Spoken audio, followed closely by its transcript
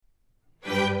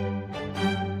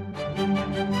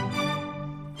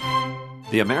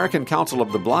The American Council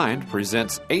of the Blind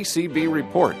presents ACB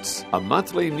Reports, a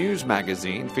monthly news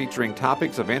magazine featuring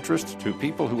topics of interest to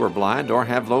people who are blind or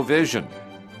have low vision.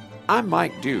 I'm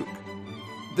Mike Duke.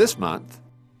 This month,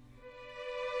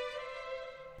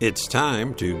 it's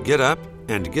time to get up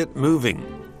and get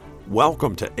moving.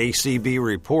 Welcome to ACB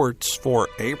Reports for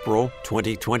April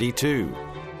 2022.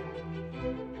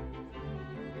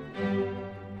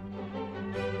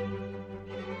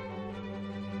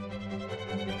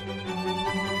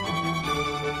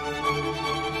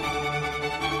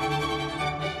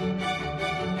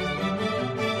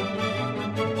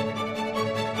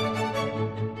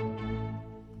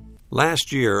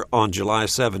 Last year, on July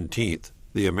 17th,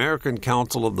 the American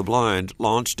Council of the Blind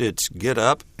launched its Get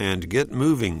Up and Get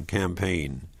Moving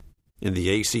campaign. In the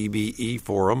ACBE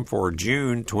Forum for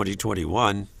June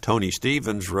 2021, Tony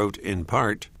Stevens wrote in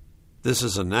part, "This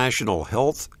is a national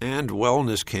health and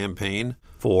wellness campaign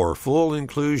for full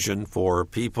inclusion for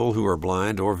people who are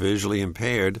blind or visually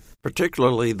impaired,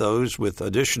 particularly those with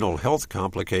additional health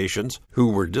complications who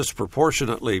were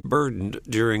disproportionately burdened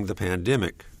during the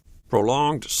pandemic.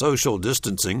 Prolonged social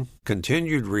distancing,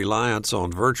 continued reliance on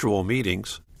virtual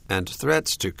meetings, and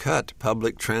threats to cut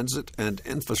public transit and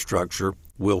infrastructure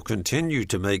will continue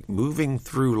to make moving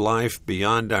through life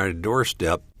beyond our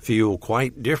doorstep feel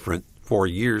quite different for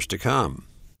years to come.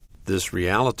 This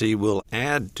reality will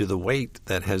add to the weight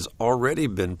that has already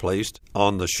been placed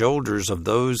on the shoulders of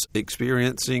those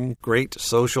experiencing great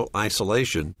social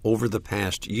isolation over the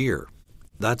past year.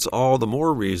 That's all the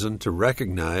more reason to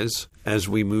recognize, as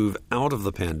we move out of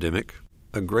the pandemic,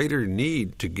 a greater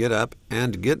need to get up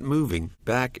and get moving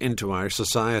back into our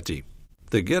society.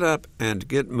 The Get Up and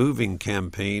Get Moving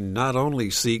campaign not only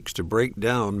seeks to break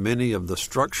down many of the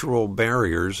structural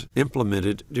barriers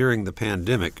implemented during the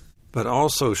pandemic, but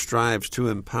also strives to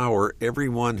empower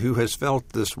everyone who has felt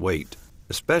this weight,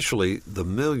 especially the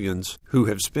millions who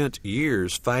have spent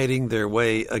years fighting their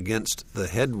way against the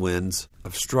headwinds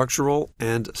of structural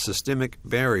and systemic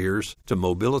barriers to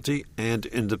mobility and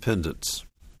independence.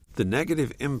 The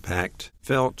negative impact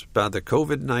felt by the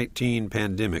COVID-19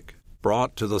 pandemic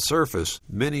brought to the surface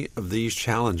many of these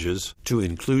challenges to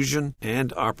inclusion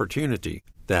and opportunity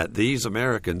that these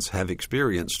Americans have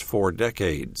experienced for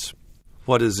decades.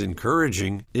 What is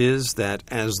encouraging is that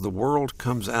as the world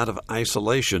comes out of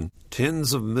isolation,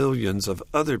 tens of millions of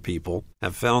other people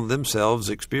have found themselves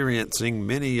experiencing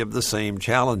many of the same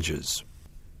challenges.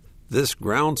 This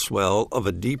groundswell of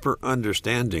a deeper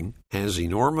understanding has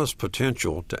enormous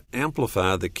potential to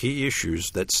amplify the key issues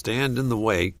that stand in the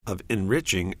way of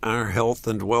enriching our health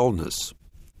and wellness.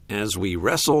 As we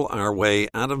wrestle our way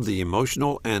out of the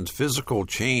emotional and physical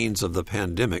chains of the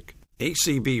pandemic,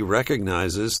 ACB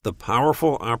recognizes the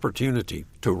powerful opportunity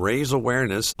to raise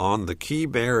awareness on the key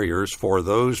barriers for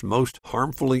those most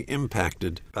harmfully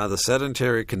impacted by the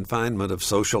sedentary confinement of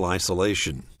social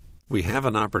isolation. We have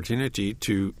an opportunity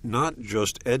to not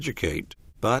just educate,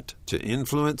 but to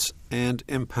influence and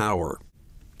empower.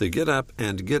 The Get Up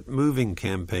and Get Moving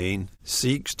campaign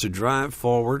seeks to drive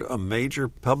forward a major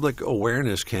public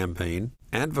awareness campaign,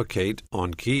 advocate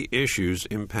on key issues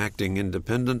impacting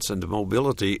independence and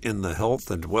mobility in the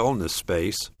health and wellness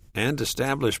space, and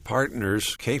establish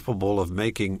partners capable of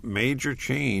making major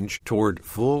change toward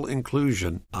full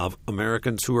inclusion of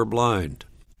Americans who are blind.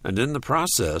 And in the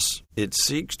process, it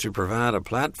seeks to provide a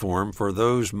platform for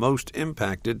those most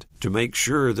impacted to make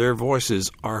sure their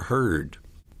voices are heard.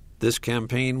 This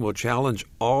campaign will challenge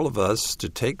all of us to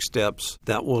take steps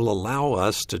that will allow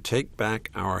us to take back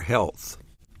our health.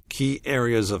 Key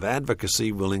areas of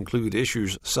advocacy will include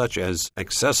issues such as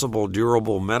accessible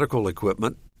durable medical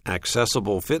equipment,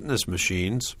 accessible fitness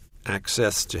machines,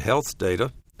 access to health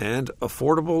data, and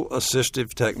affordable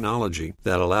assistive technology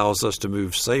that allows us to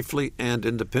move safely and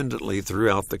independently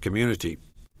throughout the community.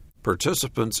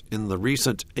 Participants in the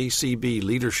recent ACB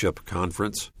Leadership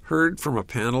Conference heard from a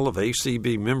panel of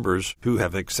ACB members who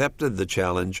have accepted the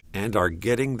challenge and are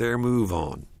getting their move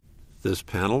on. This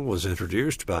panel was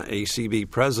introduced by ACB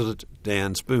President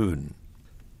Dan Spoon.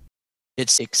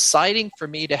 It's exciting for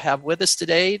me to have with us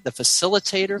today the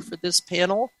facilitator for this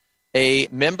panel, a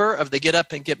member of the Get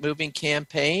Up and Get Moving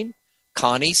campaign,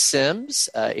 Connie Sims,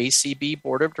 ACB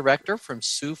Board of Director from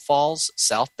Sioux Falls,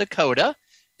 South Dakota.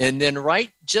 And then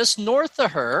right just north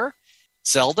of her,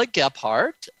 Zelda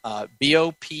Gebhardt,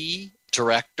 BOP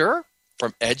Director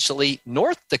from Edgeley,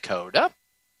 North Dakota.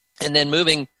 And then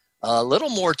moving a little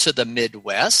more to the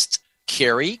Midwest,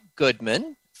 Carrie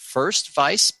Goodman, First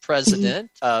Vice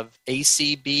President of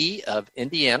ACB of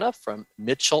Indiana from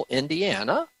Mitchell,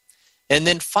 Indiana. And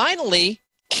then finally,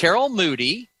 Carol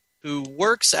Moody, who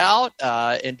works out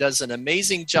and does an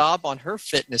amazing job on her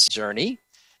fitness journey.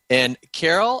 And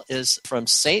Carol is from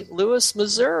St. Louis,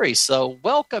 Missouri. So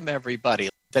welcome, everybody.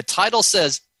 The title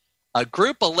says, A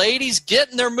Group of Ladies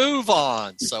Getting Their Move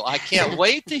On. So I can't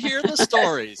wait to hear the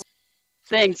stories.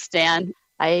 Thanks, Dan.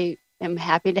 I am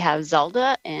happy to have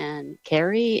Zelda and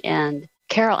Carrie and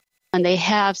Carol, and they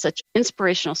have such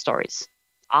inspirational stories.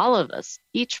 All of us,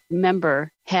 each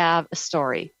member, have a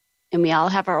story, and we all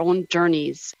have our own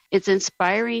journeys. It's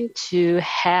inspiring to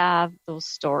have those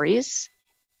stories.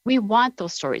 We want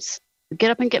those stories. The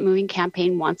Get Up and Get Moving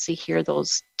campaign wants to hear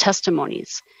those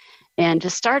testimonies. And to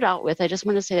start out with, I just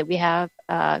want to say that we have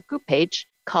a group page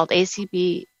called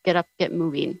ACB Get Up, Get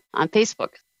Moving on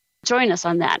Facebook. Join us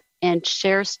on that and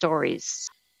share stories.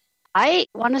 I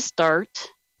want to start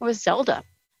with Zelda.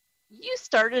 You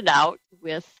started out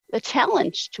with the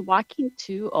challenge to walking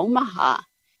to Omaha.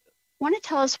 Want to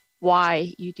tell us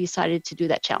why you decided to do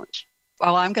that challenge?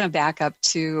 Well, I'm going to back up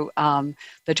to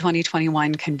the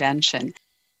 2021 convention.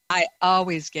 I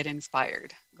always get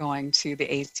inspired going to the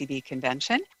ACB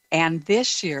convention. And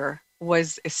this year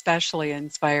was especially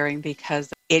inspiring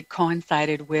because it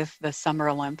coincided with the Summer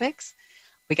Olympics.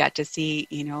 We got to see,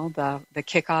 the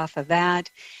kickoff of that.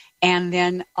 And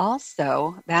then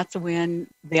also, that's when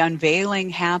the unveiling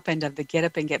happened of the Get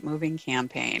Up and Get Moving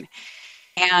campaign.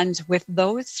 And with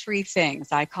those three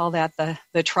things, I call that the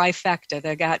trifecta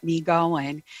that got me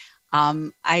going,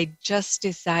 I just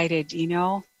decided,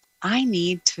 I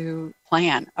need to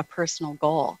plan a personal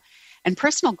goal. And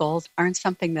personal goals aren't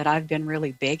something that I've been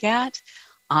really big at.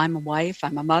 I'm a wife,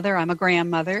 I'm a mother, I'm a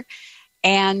grandmother,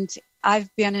 and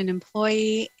I've been an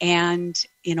employee and,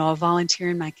 a volunteer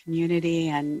in my community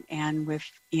and with,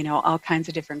 all kinds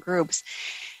of different groups.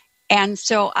 And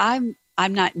so I'm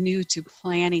not new to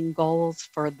planning goals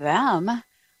for them,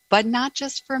 but not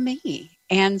just for me.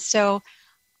 And so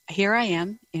here I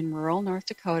am in rural North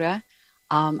Dakota,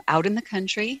 out in the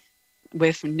country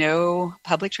with no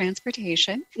public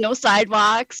transportation. No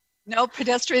sidewalks. No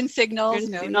pedestrian signals.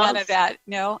 No, none of that.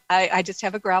 No, I just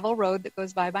have a gravel road that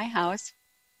goes by my house.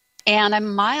 And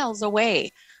I'm miles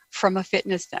away from a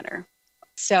fitness center.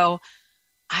 So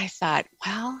I thought,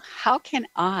 well, how can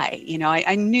I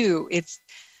knew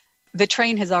the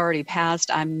train has already passed.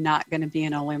 I'm not going to be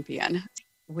an Olympian.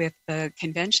 With the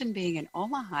convention being in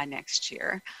Omaha next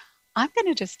year, I'm going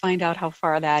to just find out how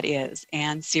far that is.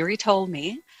 And Siri told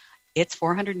me it's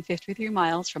 453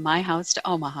 miles from my house to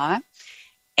Omaha.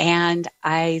 And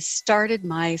I started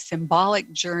my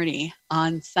symbolic journey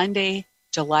on Sunday,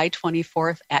 July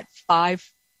 24th at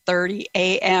 5:30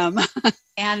 a.m.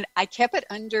 And I kept it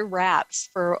under wraps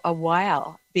for a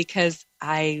while because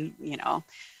I'm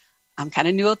kind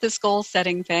of new at this goal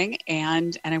setting thing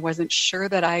and I wasn't sure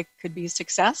that I could be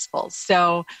successful.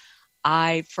 So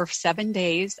for 7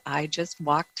 days, I just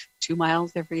walked 2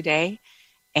 miles every day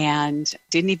and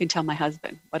didn't even tell my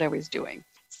husband what I was doing.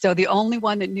 So the only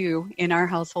one that knew in our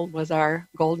household was our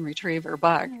golden retriever,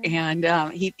 Buck, and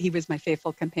he was my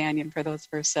faithful companion for those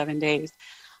first 7 days.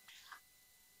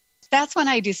 That's when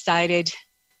I decided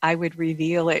I would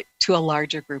reveal it to a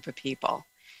larger group of people.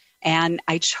 And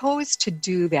I chose to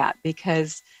do that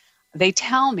because they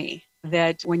tell me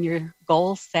that when you're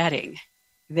goal setting,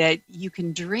 that you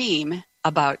can dream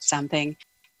about something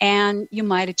and you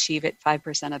might achieve it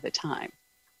 5% of the time.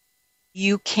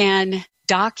 You can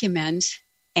document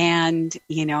and,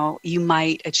 you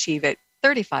might achieve it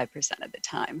 35% of the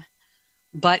time.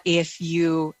 But if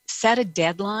you set a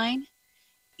deadline,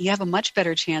 you have a much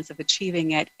better chance of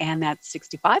achieving it, and that's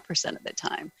 65% of the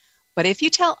time. But if you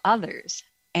tell others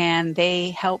and they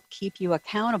help keep you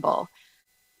accountable,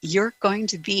 you're going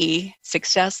to be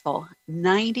successful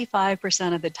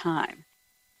 95% of the time.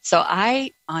 So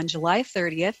on July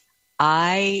 30th,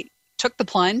 I took the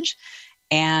plunge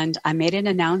and I made an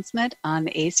announcement on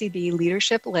the ACB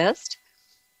leadership list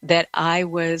that I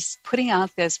was putting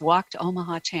out this Walk to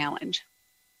Omaha challenge.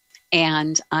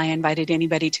 And I invited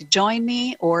anybody to join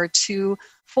me or to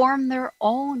form their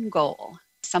own goal,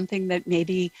 something that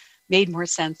maybe made more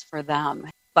sense for them.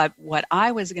 But what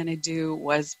I was going to do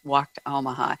was walk to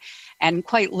Omaha. And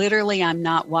quite literally, I'm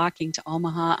not walking to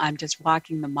Omaha. I'm just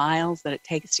walking the miles that it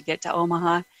takes to get to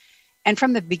Omaha. And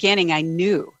from the beginning, I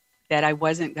knew that I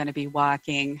wasn't going to be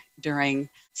walking during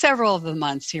several of the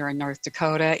months here in North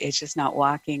Dakota. It's just not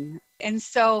walking. And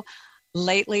so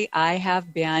lately, I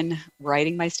have been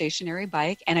riding my stationary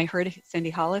bike, and I heard Cindy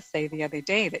Hollis say the other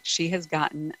day that she has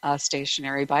gotten a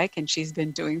stationary bike, and she's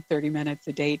been doing 30 minutes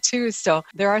a day too. So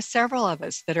there are several of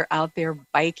us that are out there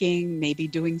biking, maybe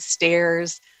doing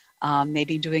stairs,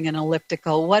 maybe doing an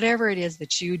elliptical, whatever it is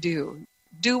that you do.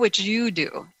 Do what you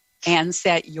do and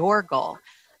set your goal.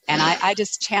 And I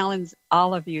just challenge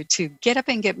all of you to get up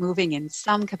and get moving in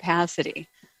some capacity.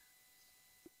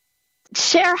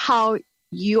 Share how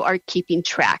you are keeping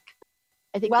track.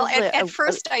 I think at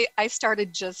first I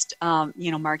started just,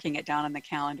 marking it down on the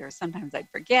calendar. Sometimes I'd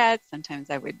forget, sometimes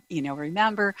I would,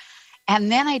 remember.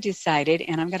 And then I decided,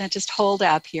 and I'm going to just hold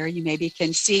up here, you maybe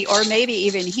can see, or maybe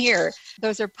even hear,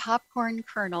 those are popcorn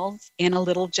kernels in a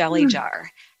little jelly jar.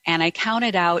 And I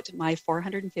counted out my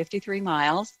 453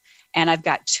 miles, and I've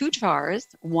got 2 jars.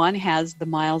 One has the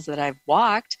miles that I've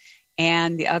walked,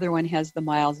 and the other one has the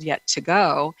miles yet to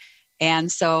go.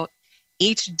 And so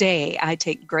each day I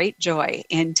take great joy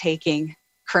in taking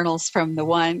kernels from the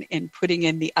one and putting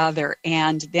in the other.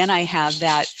 And then I have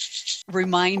that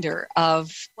reminder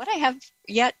of what I have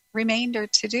yet remainder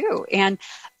to do. And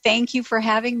thank you for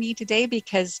having me today,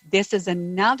 because this is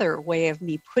another way of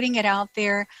me putting it out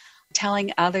there,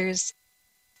 telling others,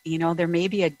 there may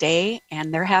be a day,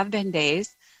 and there have been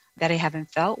days that I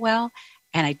haven't felt well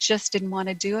and I just didn't want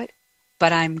to do it.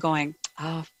 But I'm going,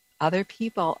 other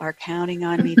people are counting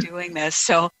on me doing this.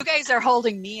 So you guys are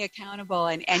holding me accountable,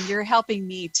 and you're helping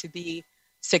me to be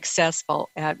successful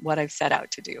at what I've set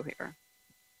out to do here.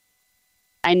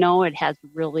 I know it has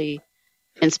really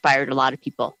inspired a lot of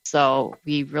people. So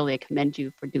we really commend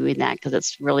you for doing that, because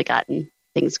it's really gotten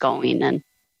things going. And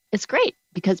it's great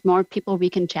because more people we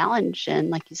can challenge.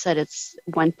 And like you said, it's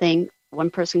one thing,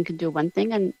 one person can do one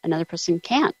thing and another person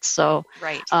can't. So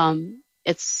right.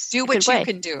 It's do what you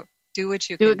can do. Do what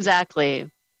you do. Can Exactly.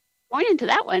 Going into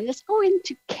that one, let's go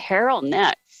into Carol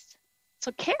next.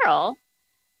 So Carol,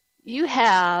 you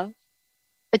have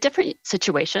a different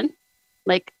situation.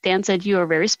 Like Dan said, you are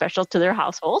very special to their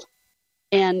household,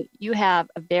 and you have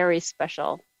a very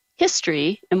special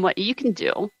history in what you can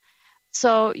do.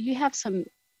 So you have some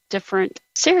different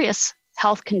serious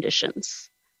health conditions.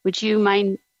 Would you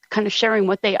mind kind of sharing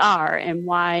what they are and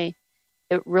why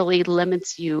it really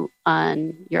limits you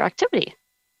on your activity?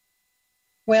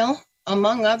 Well,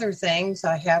 among other things,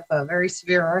 I have a very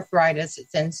severe arthritis.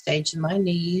 It's end stage in my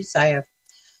knees. I have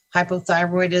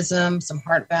hypothyroidism, some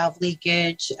heart valve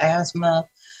leakage, asthma.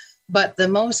 But the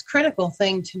most critical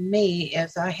thing to me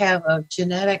is I have a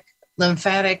genetic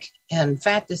lymphatic and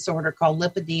fat disorder called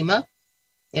lipedema.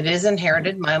 It is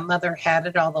inherited. My mother had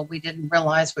it, although we didn't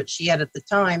realize what she had at the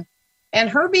time. And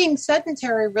her being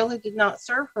sedentary really did not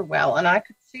serve her well, and I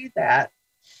could see that.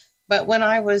 But when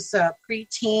I was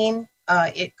preteen,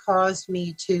 it caused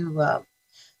me to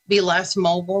be less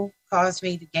mobile, caused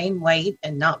me to gain weight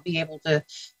and not be able to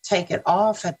take it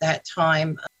off at that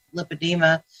time.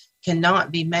 Lipedema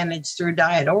cannot be managed through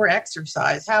diet or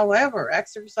exercise. However,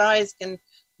 exercise can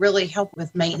really help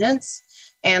with maintenance.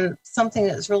 And something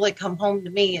that's really come home to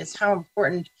me is how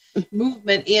important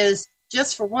movement is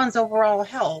just for one's overall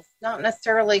health. Not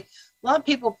necessarily, a lot of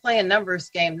people play a numbers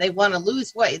game. They want to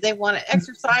lose weight. They want to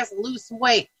exercise and lose some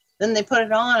weight. Then they put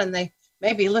it on and they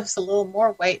maybe lose a little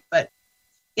more weight. But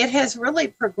it has really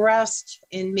progressed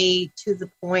in me to the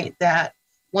point that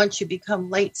once you become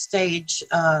late stage,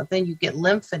 then you get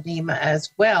lymphedema as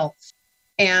well.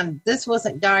 And this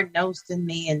wasn't diagnosed in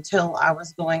me until I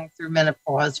was going through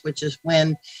menopause, which is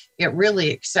when it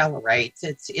really accelerates.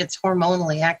 It's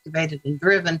hormonally activated and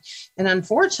driven. And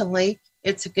unfortunately,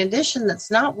 it's a condition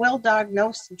that's not well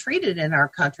diagnosed and treated in our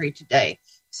country today.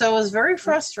 So it was very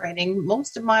frustrating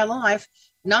most of my life,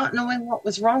 not knowing what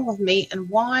was wrong with me and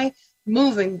why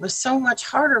moving was so much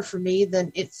harder for me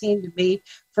than it seemed to be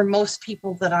for most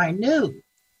people that I knew.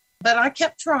 But I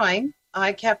kept trying.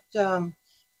 I kept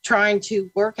trying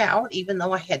to work out, even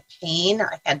though I had pain,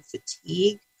 I had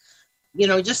fatigue,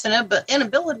 just an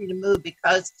inability to move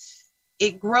because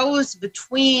it grows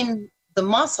between the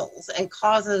muscles and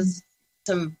causes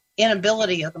some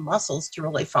inability of the muscles to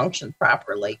really function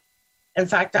properly. In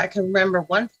fact, I can remember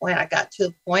one point I got to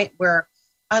a point where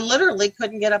I literally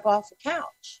couldn't get up off the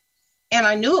couch. And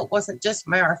I knew it wasn't just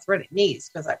my arthritic knees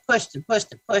because I pushed and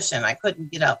pushed and pushed and I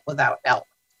couldn't get up without help.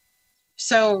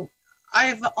 So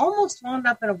I've almost wound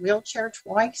up in a wheelchair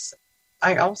twice.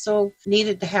 I also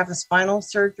needed to have a spinal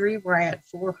surgery where I had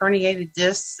 4 herniated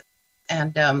discs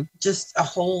and just a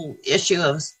whole issue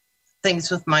of things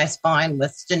with my spine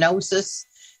with stenosis.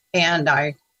 And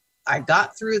I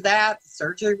got through that. The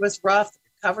surgery was rough. The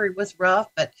recovery was rough.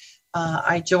 But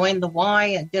I joined the Y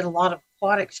and did a lot of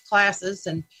aquatics classes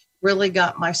and really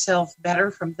got myself better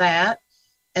from that.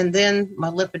 And then my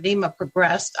lipedema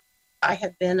progressed. I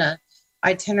had been an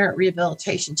itinerant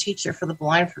rehabilitation teacher for the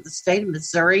blind for the state of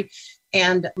Missouri,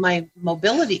 and my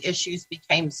mobility issues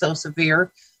became so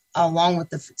severe, along with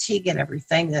the fatigue and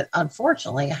everything, that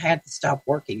unfortunately I had to stop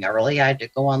working early. I had to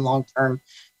go on long-term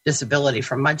disability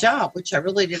from my job, which I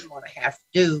really didn't want to have to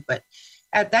do, but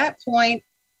at that point,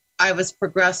 I was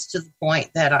progressed to the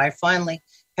point that I finally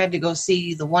had to go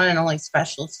see the one and only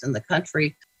specialist in the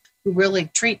country who really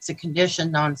treats the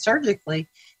condition non-surgically.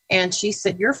 And she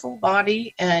said, you're full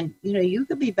body and, you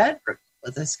could be bedridden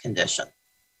with this condition.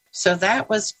 So that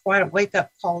was quite a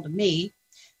wake-up call to me.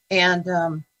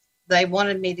 And they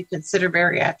wanted me to consider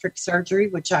bariatric surgery,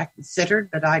 which I considered,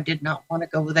 but I did not want to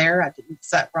go there. I didn't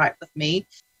set right with me,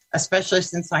 especially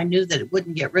since I knew that it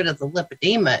wouldn't get rid of the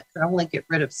lipedema. It could only get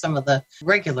rid of some of the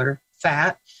regular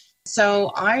fat.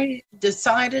 So I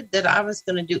decided that I was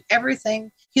going to do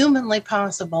everything humanly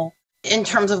possible in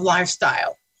terms of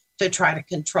lifestyle to try to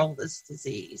control this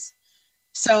disease.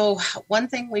 So one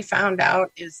thing we found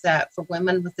out is that for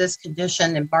women with this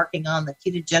condition, embarking on the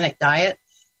ketogenic diet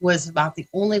was about the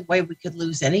only way we could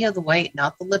lose any of the weight,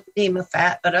 not the lipedema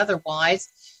fat, but otherwise.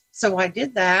 So I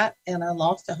did that, and I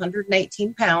lost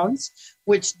 118 pounds,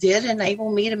 which did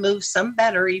enable me to move some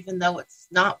better, even though it's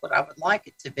not what I would like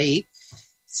it to be.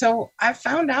 So I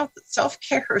found out that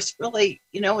self-care is really,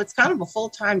 it's kind of a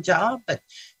full-time job, but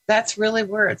that's really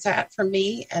where it's at for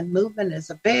me, and movement is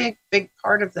a big, big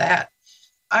part of that.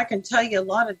 I can tell you a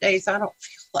lot of days I don't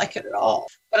feel like it at all,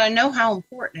 but I know how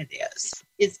important it is.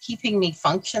 It's keeping me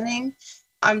functioning.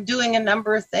 I'm doing a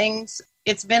number of things.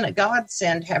 It's been a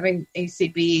godsend having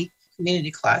ACB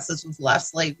community classes with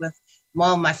Leslie.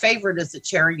 My favorite is the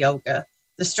chair yoga,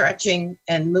 the stretching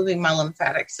and moving my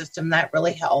lymphatic system. That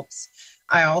really helps.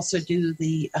 I also do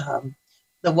the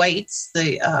weights,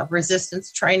 the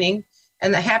resistance training,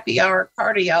 and the happy hour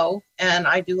cardio. And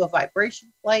I do a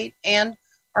vibration plate, and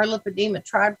our Lipedema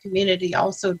Tribe community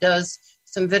also does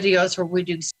some videos where we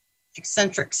do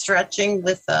eccentric stretching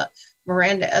with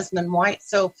Miranda Esmond White.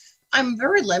 So I'm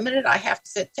very limited. I have to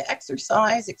sit to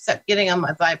exercise, except getting on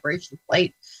my vibration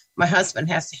plate. My husband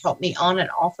has to help me on and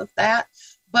off of that.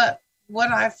 But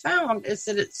what I've found is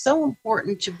that it's so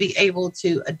important to be able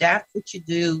to adapt what you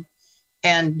do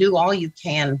and do all you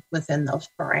can within those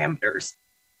parameters.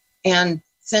 And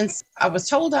since I was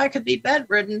told I could be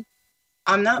bedridden,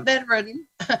 I'm not bedridden.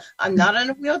 I'm not in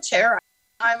a wheelchair.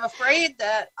 I'm afraid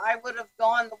that I would have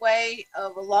gone the way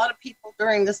of a lot of people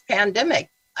during this pandemic.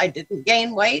 I didn't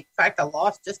gain weight. In fact, I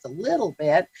lost just a little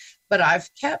bit, but I've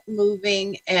kept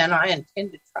moving, and I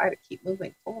intend to try to keep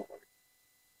moving forward.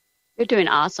 You're doing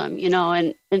awesome,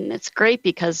 and it's great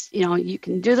because, you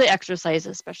can do the exercise,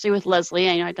 especially with Leslie.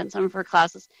 I know I've done some of her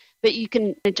classes, but you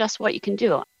can adjust what you can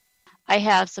do. I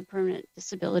have some permanent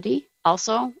disability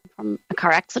also from a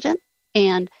car accident.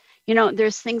 And,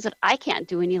 there's things that I can't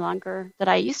do any longer that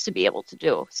I used to be able to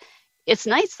do. It's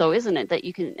nice, though, isn't it, that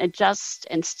you can adjust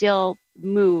and still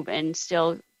move and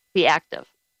still be active.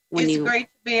 It's great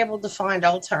to be able to find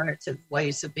alternative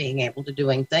ways of being able to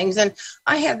doing things. And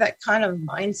I have that kind of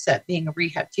mindset being a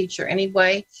rehab teacher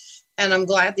anyway. And I'm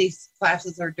glad these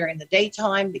classes are during the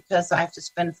daytime because I have to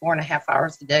spend 4.5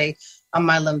 hours a day on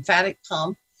my lymphatic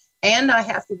pump. And I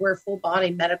have to wear full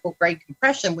body medical grade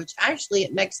compression, which actually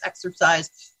it makes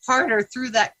exercise harder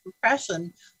through that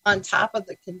compression on top of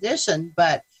the condition.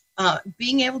 But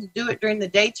being able to do it during the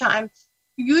daytime,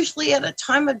 usually at a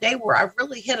time of day where I've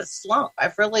really hit a slump,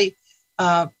 I've really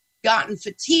gotten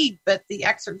fatigued, but the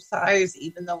exercise,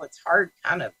 even though it's hard,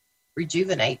 kind of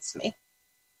rejuvenates me.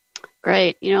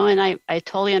 Great. And I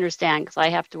totally understand because I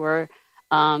have to wear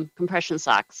compression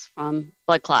socks from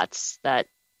blood clots that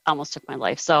almost took my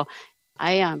life. So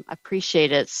I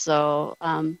appreciate it. So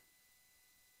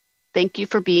thank you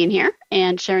for being here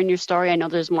and sharing your story. I know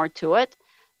there's more to it.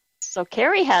 So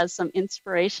Carrie has some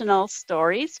inspirational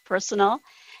stories, personal,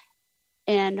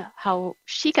 and how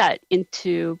she got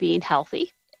into being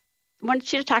healthy. I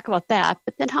wanted you to talk about that,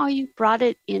 but then how you brought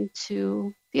it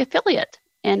into the affiliate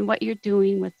and what you're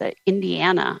doing with the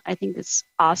Indiana. I think is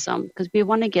awesome because we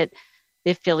want to get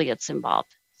the affiliates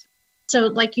involved. So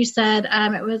like you said,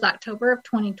 it was October of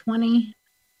 2020.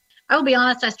 I will be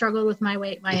honest, I struggled with my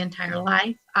weight my entire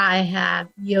life. I have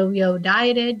yo-yo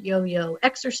dieted, yo-yo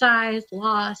exercised,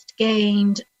 lost,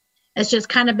 gained. It's just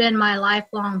kind of been my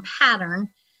lifelong pattern.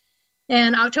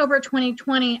 In October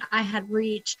 2020, I had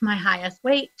reached my highest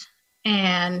weight,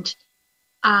 and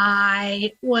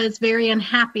I was very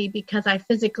unhappy because I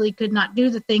physically could not do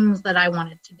the things that I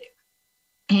wanted to do.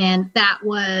 And that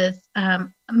was a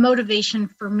motivation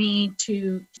for me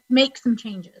to make some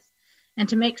changes and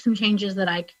to make some changes that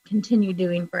I could continue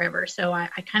doing forever. So I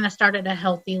kind of started a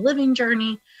healthy living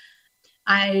journey.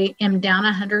 I am down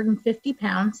 150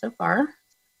 pounds so far.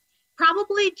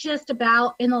 Probably just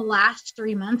about in the last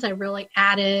 3 months, I really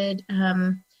added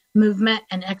movement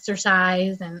and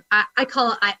exercise. And I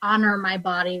call it, I honor my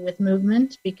body with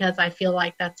movement because I feel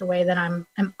like that's a way that I'm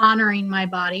honoring my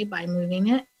body by moving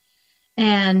it.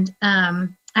 And I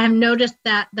have noticed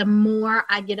that the more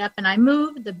I get up and I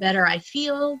move, the better I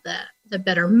feel, the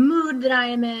better mood that I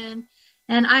am in.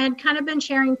 And I had kind of been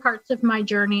sharing parts of my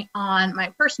journey on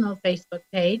my personal Facebook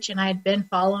page, and I had been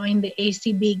following the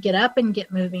ACB Get Up and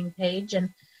Get Moving page. And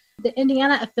the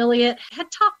Indiana affiliate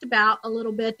had talked about a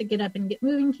little bit the Get Up and Get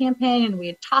Moving campaign, and we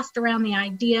had tossed around the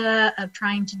idea of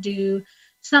trying to do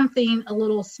something a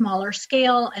little smaller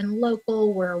scale and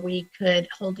local where we could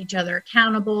hold each other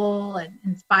accountable and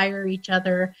inspire each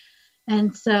other.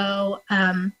 And so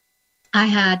I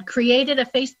had created a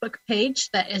Facebook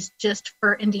page that is just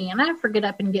for Indiana, for Get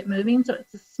Up and Get Moving. So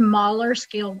it's a smaller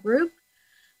scale group.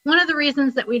 One of the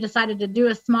reasons that we decided to do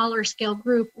a smaller scale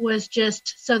group was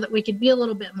just so that we could be a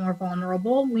little bit more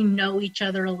vulnerable. We know each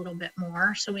other a little bit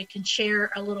more, so we can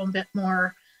share a little bit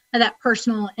more of that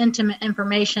personal, intimate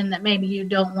information that maybe you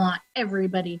don't want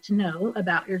everybody to know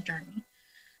about your journey.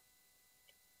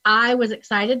 I was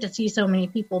excited to see so many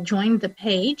people join the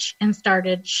page and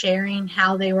started sharing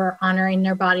how they were honoring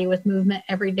their body with movement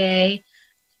every day,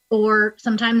 or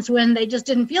sometimes when they just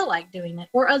didn't feel like doing it,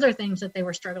 or other things that they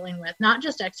were struggling with, not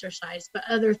just exercise, but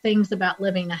other things about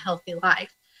living a healthy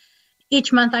life.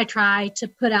 Each month I try to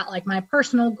put out like my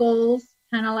personal goals,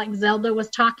 kind of like Zelda was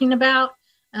talking about.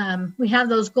 We have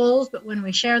those goals, but when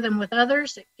we share them with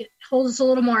others, it holds us a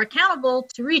little more accountable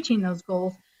to reaching those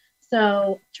goals.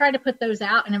 So try to put those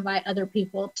out and invite other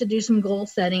people to do some goal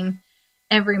setting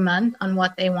every month on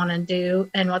what they want to do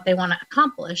and what they want to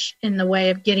accomplish in the way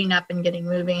of getting up and getting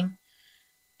moving.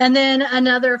 And then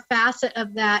another facet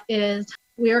of that is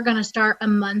we are going to start a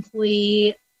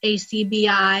monthly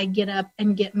ACBI Get Up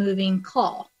and Get Moving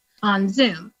call on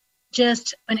Zoom.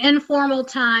 Just an informal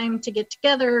time to get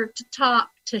together, to talk,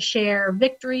 to share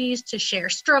victories, to share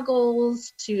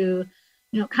struggles, to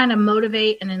kind of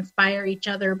motivate and inspire each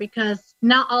other, because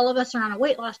not all of us are on a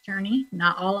weight loss journey.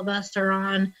 Not all of us are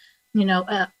on,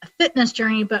 a fitness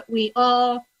journey, but we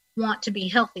all want to be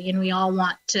healthy and we all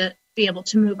want to be able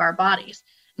to move our bodies.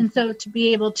 And so to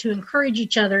be able to encourage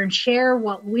each other and share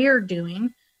what we're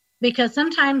doing, because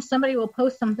sometimes somebody will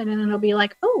post something and it'll be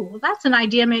like, oh, well, that's an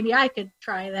idea. Maybe I could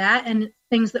try that. And it's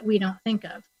things that we don't think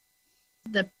of.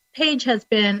 The page has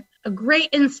been a great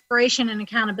inspiration and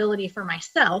accountability for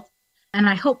myself, and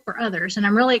I hope for others. And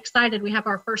I'm really excited. We have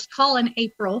our first call in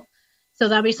April. So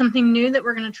that'll be something new that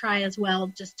we're going to try as well,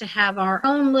 just to have our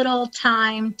own little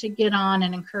time to get on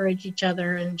and encourage each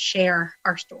other and share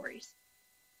our stories.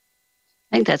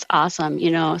 I think that's awesome.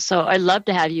 So I'd love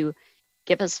to have you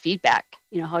give us feedback,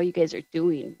 how you guys are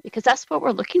doing, because that's what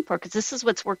we're looking for, because this is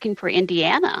what's working for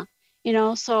Indiana,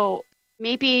 so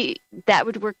maybe that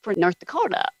would work for North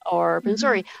Dakota or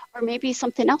Missouri, or maybe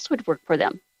something else would work for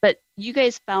them. But you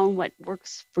guys found what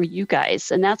works for you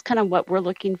guys. And that's kind of what we're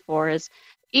looking for, is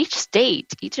each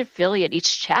state, each affiliate,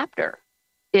 each chapter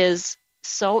is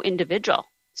so individual,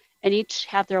 and each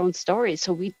have their own stories.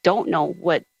 So we don't know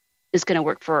what is going to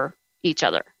work for each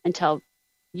other until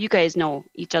you guys know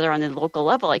each other on the local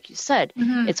level. Like you said,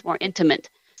 It's more intimate.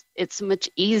 It's much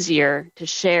easier to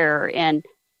share and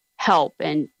help,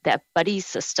 and that buddy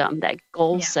system, that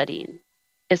goal setting,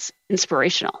 it's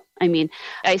inspirational. I mean,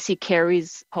 I see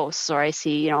Carrie's posts, or I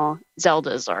see,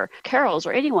 Zelda's or Carol's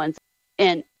or anyone's,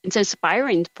 and it's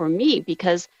inspiring for me,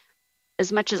 because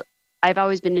as much as I've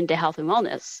always been into health and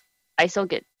wellness, I still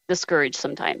get discouraged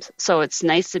sometimes. So it's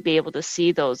nice to be able to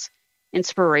see those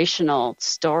inspirational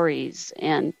stories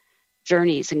and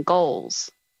journeys and goals,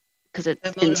 because it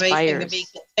inspires. Can be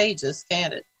contagious,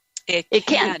 can't it? It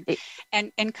can.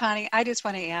 And Connie, I just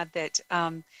want to add that,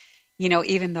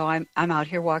 even though I'm out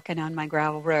here walking on my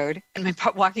gravel road, and my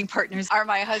walking partners are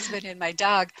my husband and my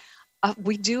dog,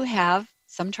 we do have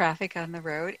some traffic on the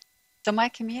road. So my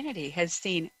community has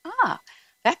seen,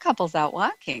 that couple's out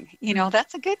walking.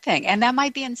 That's a good thing. And that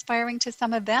might be inspiring to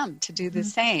some of them to do the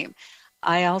same.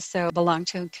 I also belong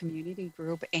to a community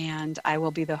group, and I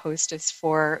will be the hostess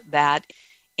for that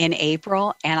in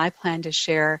April. And I plan to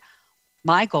share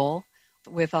my goal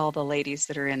with all the ladies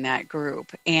that are in that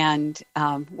group. And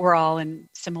we're all in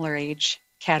similar age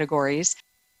categories.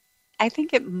 I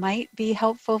think it might be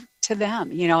helpful to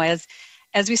them,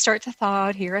 as we start to thaw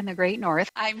out here in the Great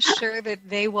North. I'm sure that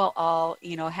they will all,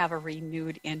 have a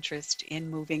renewed interest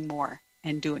in moving more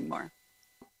and doing more.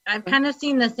 I've kind of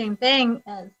seen the same thing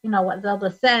as, what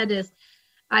Zelda said is,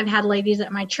 I've had ladies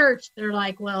at my church, they're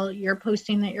like, well, you're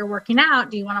posting that you're working out.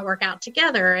 Do you want to work out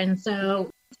together? And so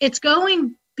it's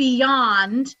going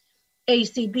beyond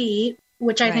ACB,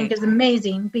 which I think is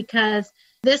amazing, because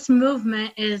this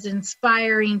movement is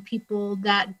inspiring people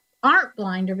that aren't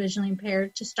blind or visually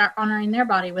impaired to start honoring their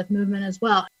body with movement as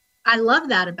well. I love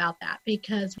that about that,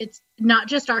 because it's not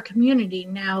just our community.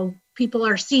 Now people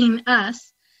are seeing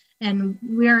us, and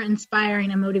we're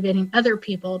inspiring and motivating other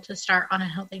people to start on a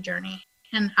healthy journey.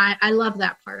 And I love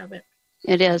that part of it.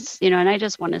 It is, and I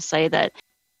just want to say that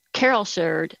Carol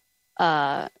shared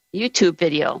a YouTube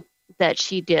video that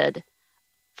she did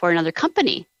for another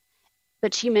company,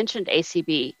 but she mentioned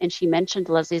ACB and she mentioned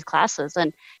Leslie's classes,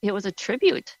 and it was a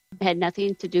tribute. It had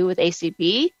nothing to do with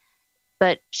ACB,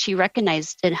 but she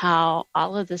recognized in how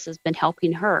all of this has been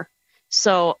helping her.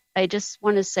 So I just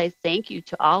want to say thank you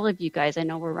to all of you guys. I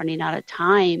know we're running out of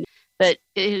time, but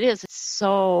it's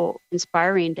so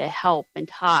inspiring to help and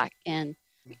talk. And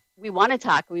we want to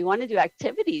talk. We want to do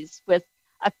activities with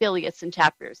affiliates and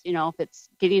chapters, if it's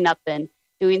getting up and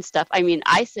doing stuff. I mean,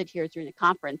 I sit here during the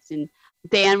conference, and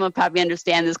Dan will probably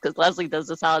understand this because Leslie does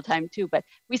this all the time too, but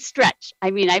we stretch. I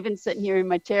mean, I've been sitting here in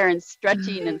my chair and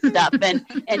stretching and stuff and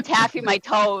tapping my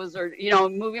toes, or,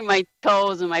 moving my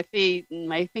toes and my feet and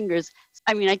my fingers.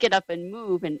 I mean, I get up and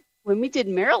move. And when we did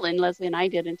Maryland, Leslie and I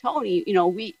did, and Tony,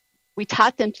 we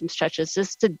taught them some stretches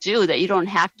just to do that. You don't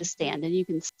have to stand, and you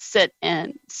can sit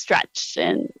and stretch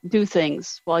and do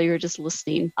things while you're just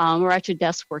listening or at your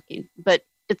desk working. But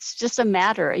it's just a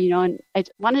matter, and I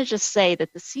want to just say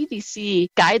that the CDC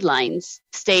guidelines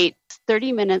state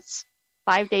 30 minutes,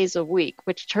 5 days a week,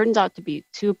 which turns out to be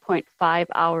 2.5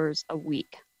 hours a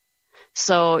week.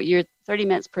 So you're 30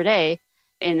 minutes per day.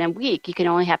 In a week, you can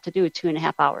only have to do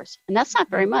 2.5 hours. And that's not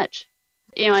very much,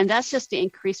 and that's just to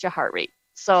increase your heart rate.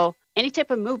 So any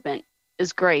type of movement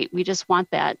is great. We just want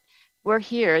that. We're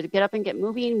here to get up and get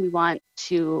moving. We want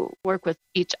to work with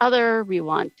each other. We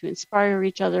want to inspire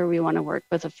each other. We want to work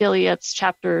with affiliates,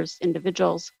 chapters,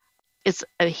 individuals. It's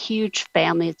a huge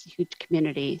family. It's a huge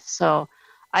community. So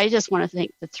I just want to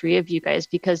thank the three of you guys,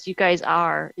 because you guys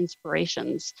are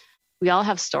inspirations. We all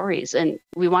have stories, and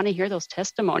we want to hear those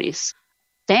testimonies.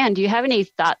 Dan, do you have any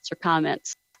thoughts or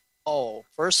comments? Oh,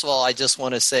 first of all, I just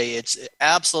want to say it's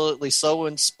absolutely so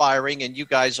inspiring, and you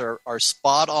guys are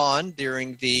spot on.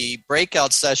 During the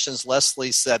breakout sessions,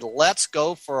 Leslie said, let's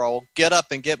go for a get up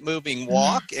and get moving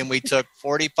walk, and we took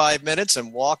 45 minutes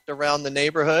and walked around the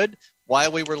neighborhood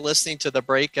while we were listening to the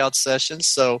breakout sessions.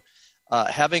 So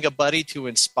having a buddy to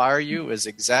inspire you is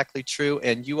exactly true,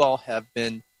 and you all have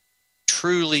been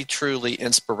truly, truly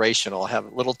inspirational. I have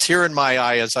a little tear in my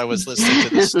eye as I was listening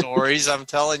to the stories, I'm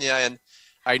telling you, and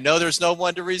I know there's no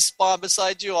one to respond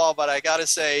besides you all, but I got to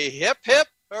say, hip, hip,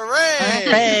 hooray!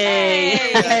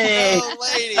 Hey,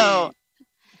 lady. Oh.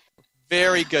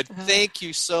 Very good. Thank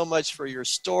you so much for your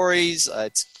stories.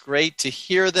 It's great to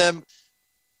hear them.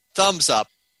 Thumbs up.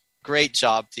 Great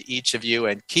job to each of you,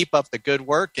 and keep up the good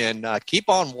work, and keep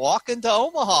on walking to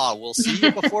Omaha. We'll see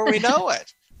you before we know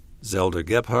it. Zelda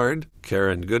Gebhard,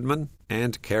 Karen Goodman,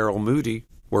 and Carol Moody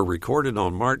were recorded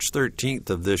on March 13th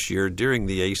of this year during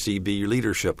the ACB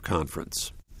Leadership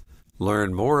Conference.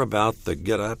 Learn more about the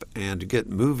Get Up and Get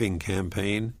Moving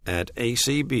campaign at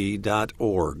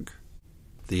acb.org.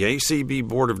 The ACB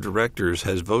Board of Directors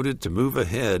has voted to move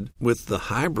ahead with the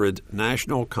hybrid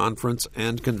National Conference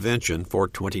and Convention for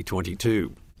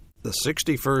 2022. The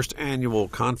 61st Annual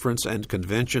Conference and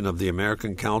Convention of the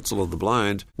American Council of the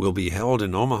Blind will be held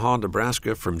in Omaha,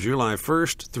 Nebraska from July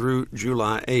 1st through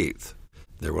July 8th.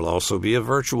 There will also be a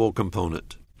virtual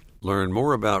component. Learn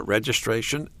more about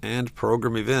registration and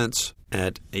program events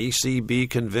at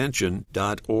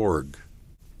acbconvention.org.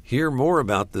 Hear more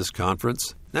about this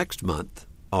conference next month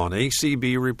on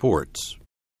ACB Reports.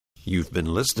 You've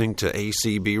been listening to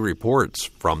ACB Reports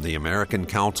from the American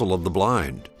Council of the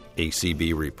Blind.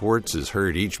 ACB Reports is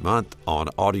heard each month on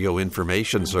audio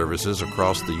information services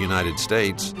across the United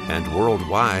States and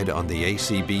worldwide on the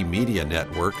ACB Media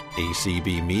Network,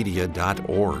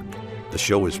 acbmedia.org. The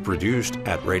show is produced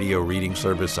at Radio Reading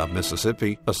Service of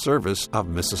Mississippi, a service of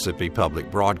Mississippi Public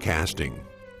Broadcasting.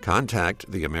 Contact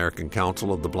the American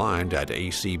Council of the Blind at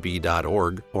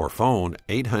acb.org or phone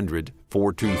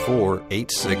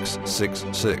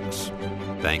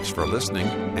 800-424-8666. Thanks for listening,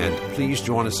 and please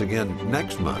join us again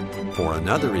next month for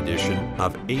another edition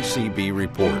of ACB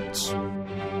Reports.